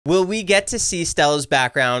Will we get to see Stella's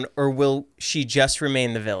background, or will she just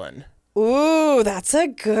remain the villain? Ooh, that's a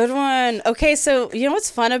good one. Okay, so you know what's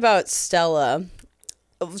fun about Stella?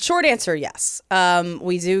 Short answer, yes.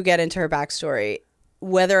 We do get into her backstory.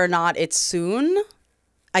 Whether or not it's soon,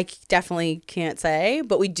 I definitely can't say,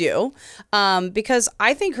 but we do. Because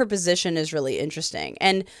I think her position is really interesting.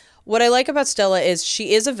 And what I like about Stella is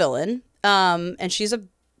she is a villain, and she's a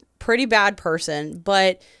pretty bad person,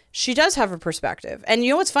 but she does have a perspective. And you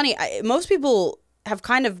know what's funny? Most people have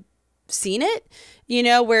kind of seen it, you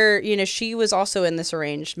know, where, you know, she was also in this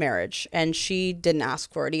arranged marriage and she didn't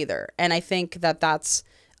ask for it either. And I think that that's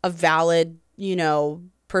a valid, you know,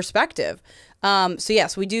 perspective. So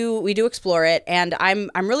yes, we do explore it, and I'm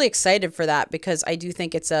really excited for that because I do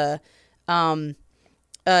think it's a plot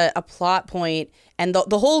point, and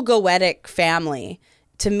the whole Goetic family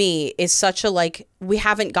to me is such a, like, we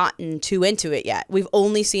haven't gotten too into it yet. We've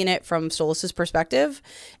only seen it from Stolas's perspective,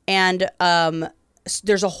 and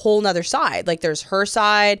there's a whole nother side. Like, there's her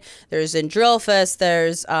side, there's Indrilphus,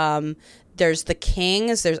 there's the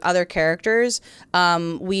kings, there's other characters.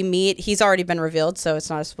 We meet, he's already been revealed, so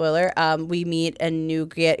it's not a spoiler. We meet a new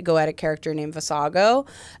Goetic character named Vasago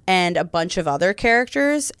and a bunch of other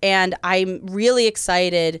characters, and I'm really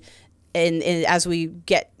excited as we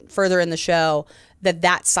get further in the show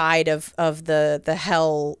that side of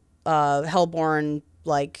the hellborn,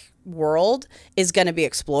 like, world is going to be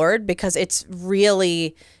explored, because it's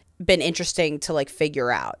really been interesting to, like,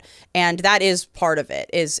 figure out. And that is part of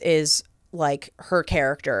it, is like her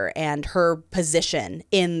character and her position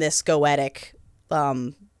in this Goetic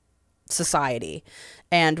society,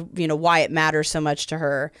 and, you know, why it matters so much to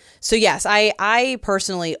her. So yes, I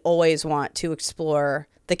personally always want to explore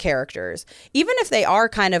the characters, even if they are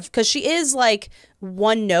kind of, because she is like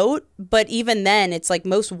one note, but even then it's like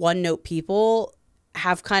most one note people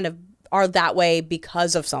have kind of are that way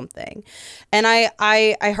because of something. And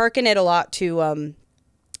I hearken it a lot to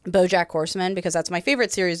BoJack Horseman, because that's my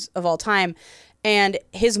favorite series of all time. And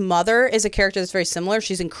his mother is a character that's very similar.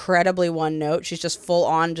 She's incredibly one note. She's just full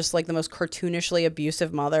on, just like the most cartoonishly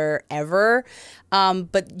abusive mother ever.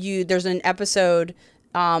 But there's an episode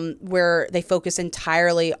where they focus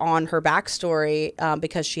entirely on her backstory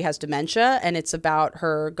because she has dementia, and it's about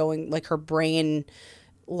her going, like, her brain,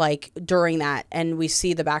 like, during that, and we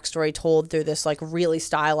see the backstory told through this, like, really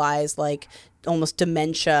stylized, like, almost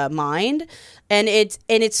dementia mind. And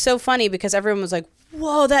it's so funny because everyone was like,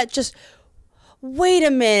 whoa, that just, wait a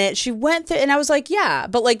minute, she went through, and I was like, yeah,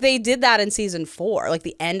 but, like, they did that in season 4, like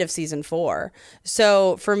the end of season 4.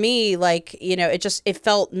 So for me, like, you know, it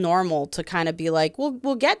felt normal to kind of be like,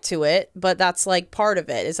 we'll get to it, but that's, like, part of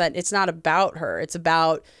it, is that it's not about her, it's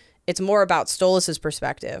more about Stolas's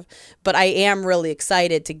perspective. But I am really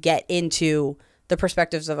excited to get into the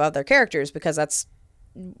perspectives of other characters, because that's,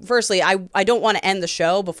 firstly, I don't want to end the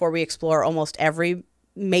show before we explore almost every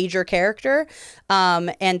major character.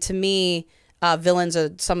 And to me, villains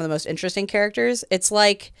are some of the most interesting characters. It's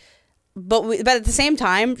like, but at the same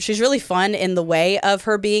time, she's really fun in the way of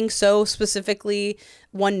her being so specifically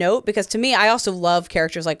one note, because to me, I also love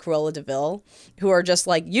characters like Cruella de Vil, who are just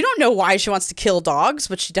like, you don't know why she wants to kill dogs,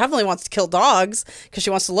 but she definitely wants to kill dogs because she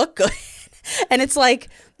wants to look good. And it's like,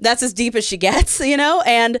 that's as deep as she gets, you know,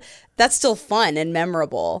 and that's still fun and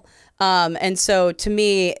memorable. And so to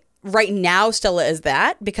me, right now, Stella is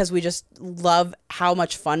that, because we just love how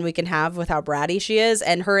much fun we can have with how bratty she is,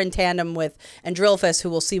 and her in tandem with Indrilphus, who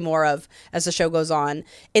we'll see more of as the show goes on.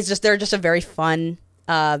 It's just, they're just a very fun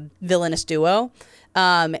villainous duo.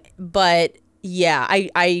 But yeah,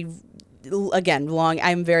 I'm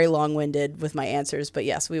very long-winded with my answers, but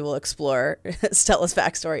yes, we will explore Stella's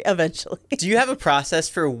backstory eventually. Do you have a process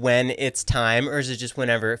for when it's time, or is it just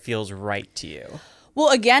whenever it feels right to you?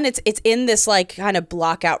 Well, again, it's in this, like, kind of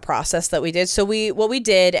block out process that we did. So what we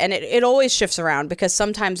did, and it always shifts around, because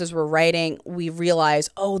sometimes as we're writing, we realize,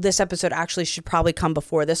 oh, this episode actually should probably come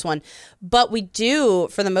before this one. But we do,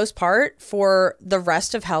 for the most part, for the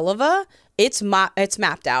rest of Helluva, it's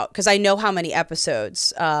mapped out, because I know how many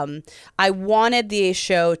episodes. I wanted the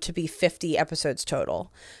show to be 50 episodes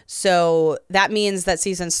total. So that means that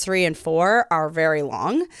seasons 3 and 4 are very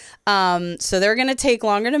long. So they're going to take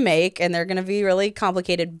longer to make, and they're going to be really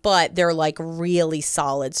complicated, but they're, like, really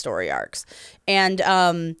solid story arcs.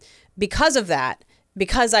 And because of that,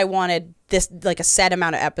 because I wanted this, like, a set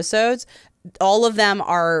amount of episodes, all of them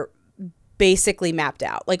are basically mapped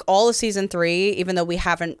out. Like, all of season 3, even though we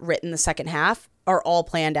haven't written the second half, are all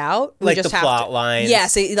planned out. We like just the plot lines.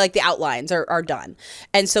 Yes, like the outlines are done.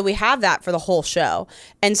 And so we have that for the whole show.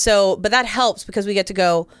 And so, but that helps because we get to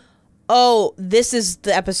go, oh, this is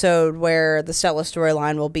the episode where the Stella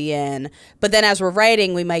storyline will be in. But then as we're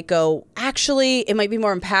writing, we might go, actually, it might be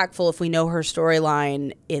more impactful if we know her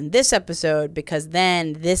storyline in this episode, because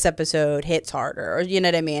then this episode hits harder, or you know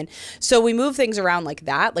what I mean? So we move things around like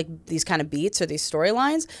that, like these kind of beats or these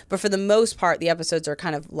storylines. But for the most part, the episodes are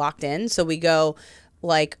kind of locked in. So we go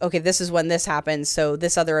like, okay, this is when this happens, so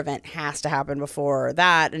this other event has to happen before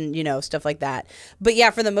that, and you know, stuff like that. But yeah,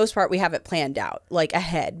 for the most part, we have it planned out like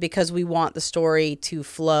ahead, because we want the story to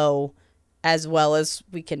flow as well as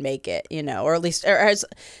we can make it, you know, or at least or as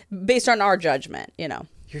based on our judgment, you know.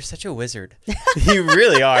 You're such a wizard. You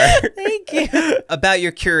really are. Thank you. About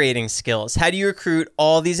your curating skills, how do you recruit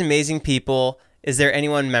all these amazing people? Is there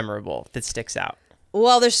anyone memorable that sticks out?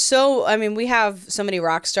 Well, we have so many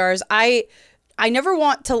rock stars. I never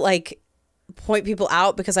want to like point people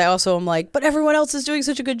out, because I also am like, but everyone else is doing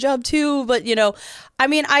such a good job too. But you know, I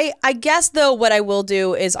mean, I guess though what I will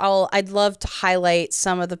do is I'd love to highlight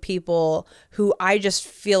some of the people who I just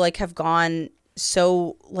feel like have gone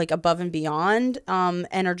so like above and beyond, and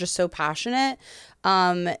are just so passionate.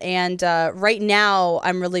 And right now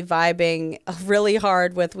I'm really vibing really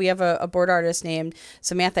hard with, we have a board artist named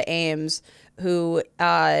Samantha Ames, who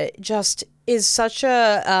just is such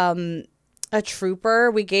a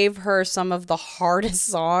trooper. We gave her some of the hardest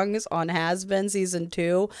songs on Hazbin season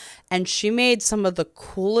 2, and she made some of the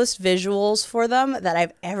coolest visuals for them that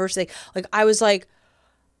I've ever seen. Like I was like,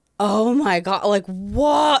 oh my God, like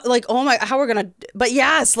what? Like, oh my, how we're gonna, but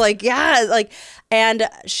yes, like, yeah, like, and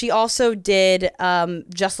she also did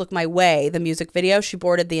Just Look My Way, the music video. She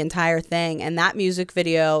boarded the entire thing, and that music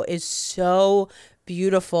video is so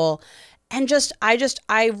beautiful. And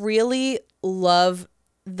I really love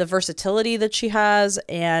the versatility that she has,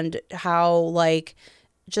 and how like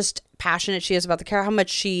just passionate she is about the character, how much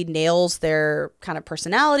she nails their kind of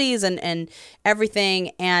personalities and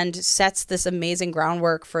everything, and sets this amazing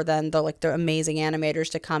groundwork for then the amazing animators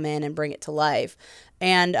to come in and bring it to life.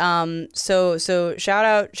 And so shout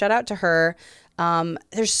out to her.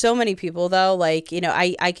 There's so many people though, like, you know,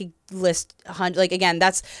 I could list 100, like, again,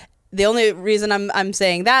 that's the only reason I'm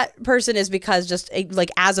saying that person is because just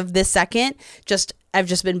like as of this second, I've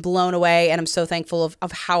just been blown away, and I'm so thankful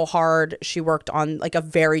of how hard she worked on like a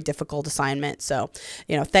very difficult assignment. So,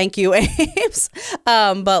 you know, thank you, Ames.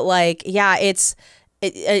 But like, yeah,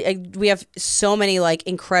 we have so many like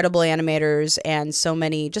incredible animators, and so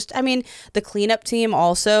many the cleanup team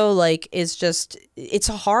also like is just, it's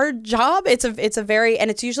a hard job. It's a very, and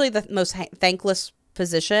it's usually the most thankless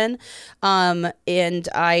position. And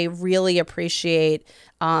I really appreciate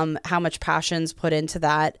how much passion's put into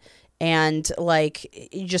that. And like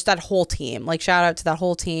just that whole team, like shout out to that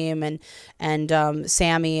whole team, and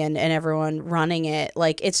Sammy and everyone running it.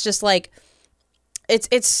 Like it's just like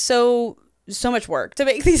it's so much work to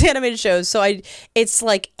make these animated shows. So it's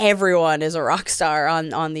like everyone is a rock star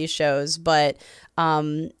on these shows. But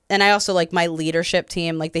and I also like my leadership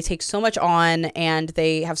team, like they take so much on, and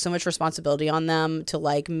they have so much responsibility on them to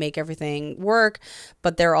like make everything work,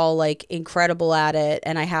 but they're all like incredible at it,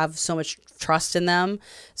 and I have so much trust in them.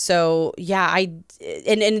 So yeah,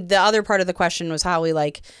 and the other part of the question was how we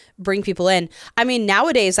like bring people in. I mean,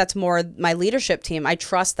 nowadays that's more my leadership team. I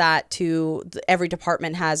trust that to every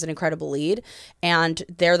department has an incredible lead, and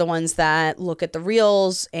they're the ones that look at the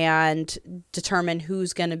reels and determine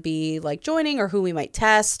who's going to be like joining or who we might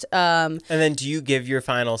test. And then do you give your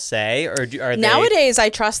final say, or are they... Nowadays I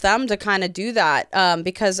trust them to kind of do that,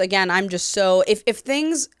 because again, I'm just so, if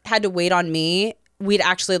things had to wait on me, we'd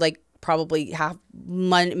actually like probably have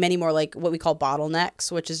many more like what we call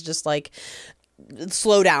bottlenecks, which is just like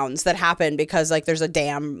slowdowns that happen because like there's a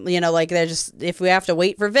dam, you know, like they're just, if we have to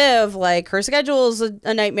wait for Viv, like her schedule's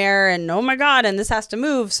a nightmare, and oh my God, and this has to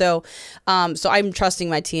move. So I'm trusting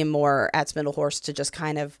my team more at Spindlehorse to just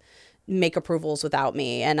kind of make approvals without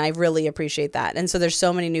me, and I really appreciate that. And so there's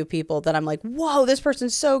so many new people that I'm like, whoa, this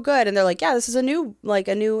person's so good, and they're like, yeah, this is a new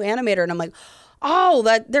animator, and I'm like, oh,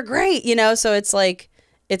 that they're great, you know. So it's like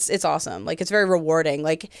it's awesome, like it's very rewarding.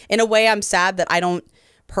 Like in a way, I'm sad that I don't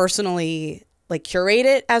personally like curate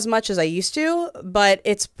it as much as I used to, but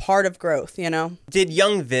it's part of growth, you know. Did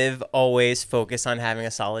young Viv always focus on having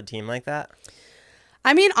a solid team like that?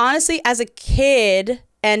 I mean, honestly, as a kid,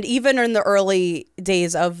 and even in the early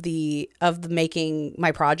days of the making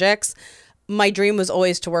my projects, my dream was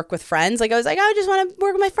always to work with friends. Like I was like, I just want to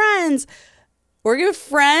work with my friends. Working with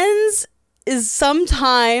friends is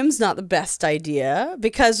sometimes not the best idea,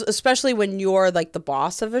 because especially when you're like the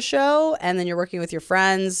boss of a show and then you're working with your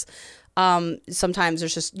friends, Sometimes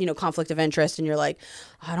there's just, conflict of interest and you're like,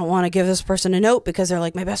 I don't want to give this person a note because they're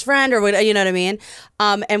like my best friend or what, you know what I mean?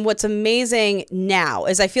 And what's amazing now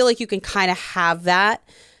is I feel like you can kind of have that.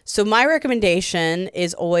 So my recommendation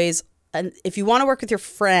is always, if you want to work with your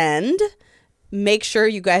friend, make sure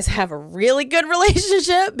you guys have a really good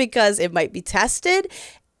relationship because it might be tested.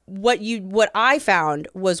 What I found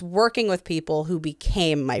was working with people who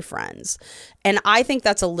became my friends. And I think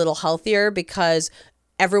that's a little healthier because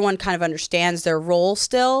everyone kind of understands their role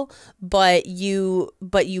still, but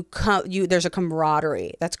there's a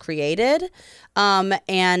camaraderie that's created.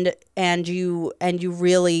 And you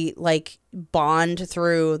really like bond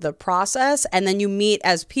through the process, and then you meet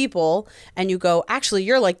as people and you go, actually,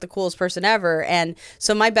 you're like the coolest person ever. And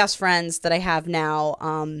so my best friends that I have now,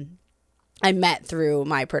 I met through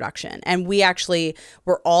my production, and we actually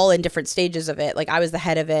were all in different stages of it. Like I was the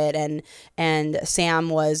head of it, and Sam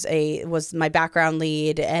was my background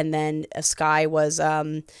lead, and then Sky was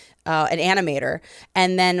an animator,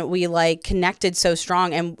 and then we like connected so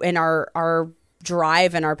strong, and our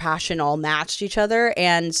drive and our passion all matched each other,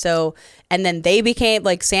 and then they became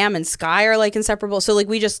like Sam and Sky are like inseparable. So like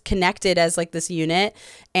we just connected as like this unit,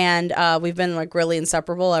 and we've been like really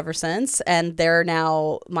inseparable ever since. And they're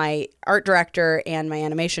now my art director and my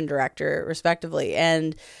animation director respectively,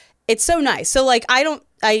 and it's so nice. So like I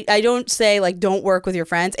don't say like don't work with your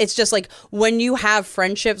friends. It's just like when you have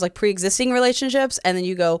friendships, like pre-existing relationships, and then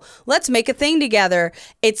you go, let's make a thing together.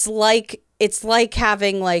 It's like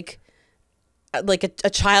having like a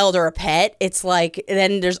child or a pet. It's like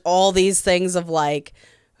then there's all these things of like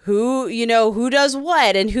who does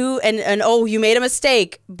what and oh, you made a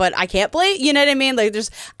mistake but I can't blame, you know what I mean? Like there's,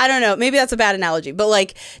 I don't know, maybe that's a bad analogy, but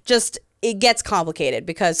like just it gets complicated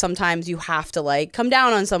because sometimes you have to like come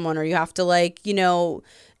down on someone, or you have to like,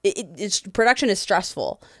 it's production is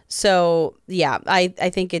stressful. So yeah, I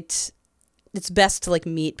think it's best to like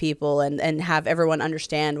meet people and have everyone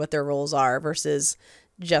understand what their roles are versus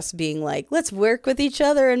just being like, let's work with each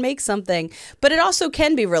other and make something. But it also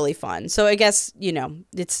can be really fun. So I guess,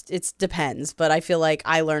 it's depends. But I feel like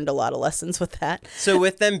I learned a lot of lessons with that. So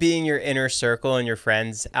with them being your inner circle and your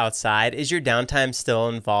friends outside, is your downtime still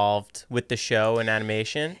involved with the show and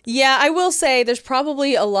animation? Yeah, I will say there's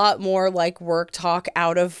probably a lot more like work talk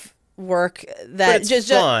out of work that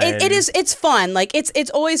it's fun. Like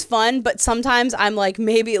it's always fun. But sometimes I'm like,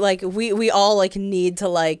 maybe like we all like need to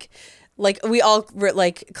like we all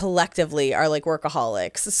like collectively are like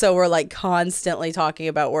workaholics, so we're like constantly talking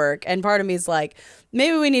about work, and part of me is like,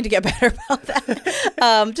 maybe we need to get better about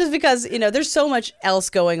that. Just because there's so much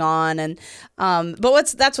else going on, and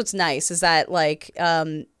but that's what's nice is that like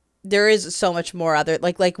there is so much more other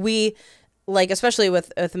like we like, especially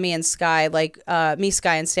with me and Sky, like me,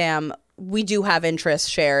 Sky, and Sam, we do have interests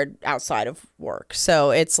shared outside of work,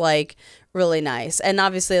 so it's like really nice. And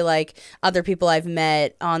obviously like other people I've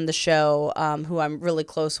met on the show who I'm really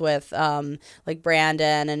close with, like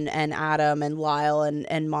Brandon and Adam and Lyle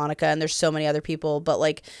and Monica, and there's so many other people, but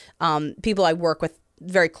like people I work with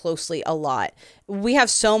very closely a lot. We have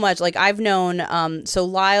so much, like I've known so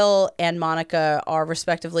Lyle and Monica are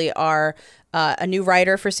respectively a new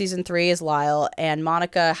writer for season 3 is Lyle, and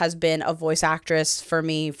Monica has been a voice actress for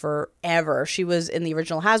me forever. She was in the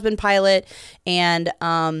original Hazbin pilot, and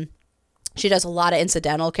she does a lot of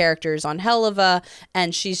incidental characters on Helluva,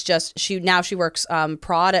 and she works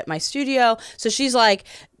prod at my studio. So she's like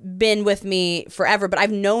been with me forever, but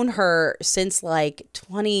I've known her since like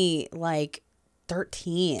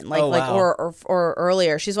 2013, or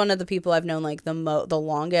earlier. She's one of the people I've known like the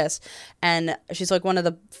longest, and she's like one of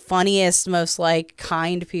the funniest, most like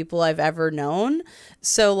kind people I've ever known.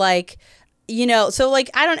 So like,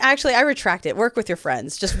 I retract it. Work with your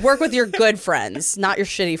friends. Just work with your good friends, not your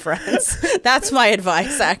shitty friends. That's my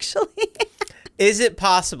advice, actually. Is it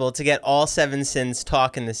possible to get all 7 sins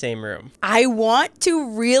talk in the same room? I want to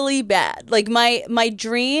really bad. Like my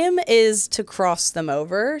dream is to cross them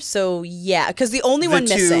over. So yeah, because the only one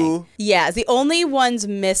missing. Yeah, the only one's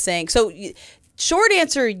missing. So short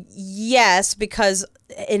answer, yes, because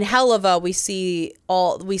in Helluva we see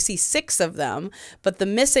 6 of them, but the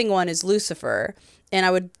missing one is Lucifer, and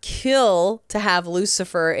I would kill to have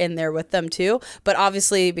Lucifer in there with them too. But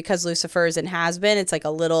obviously because Lucifer is in Hazbin, it's like a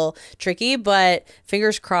little tricky, but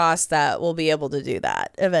fingers crossed that we'll be able to do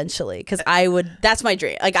that eventually, because that's my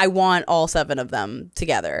dream. Like I want all 7 of them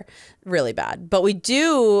together really bad. But we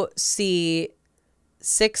do see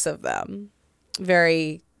 6 of them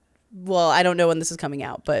very well. I don't know when this is coming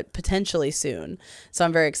out, but potentially soon. So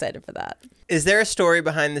I'm very excited for that. Is there a story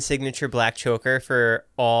behind the signature black choker for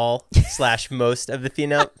all / most of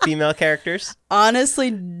the female characters?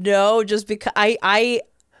 Honestly, no. Just because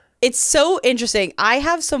It's so interesting. I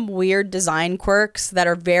have some weird design quirks that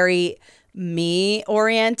are very me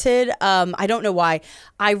oriented. I don't know why.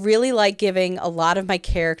 I really like giving a lot of my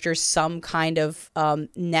characters some kind of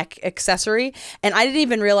neck accessory, and I didn't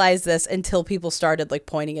even realize this until people started like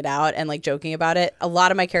pointing it out and like joking about it. A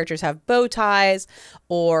lot of my characters have bow ties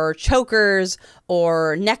or chokers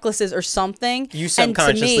or necklaces or something. You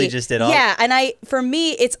subconsciously just did all. Yeah, and for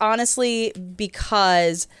me it's honestly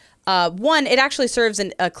because one, it actually serves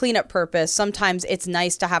a cleanup purpose. Sometimes it's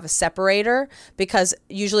nice to have a separator because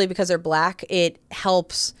usually because they're black, it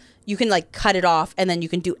helps. You can like cut it off and then you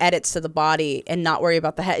can do edits to the body and not worry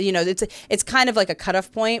about the head. You know, it's kind of like a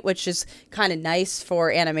cutoff point, which is kind of nice for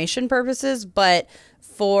animation purposes. But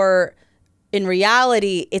in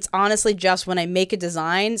reality, it's honestly just when I make a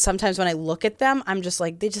design, sometimes when I look at them, I'm just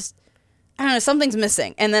like, I don't know, something's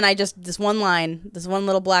missing. And then this one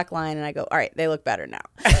little black line, and I go, all right, they look better now.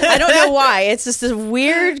 I don't know why. It's just this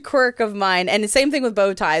weird quirk of mine. And the same thing with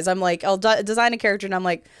bow ties. I'm like, I'll design a character, and I'm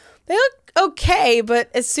like, they look okay. But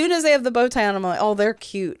as soon as they have the bow tie on, I'm like, oh, they're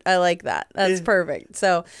cute. I like that. That's perfect.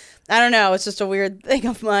 So I don't know. It's just a weird thing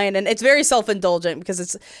of mine. And it's very self-indulgent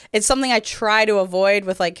because it's something I try to avoid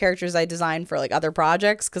with like characters I design for like other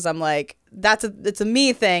projects. Because I'm like, it's a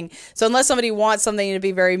me thing. So unless somebody wants something to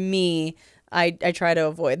be very me, I try to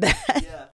avoid that. Yeah.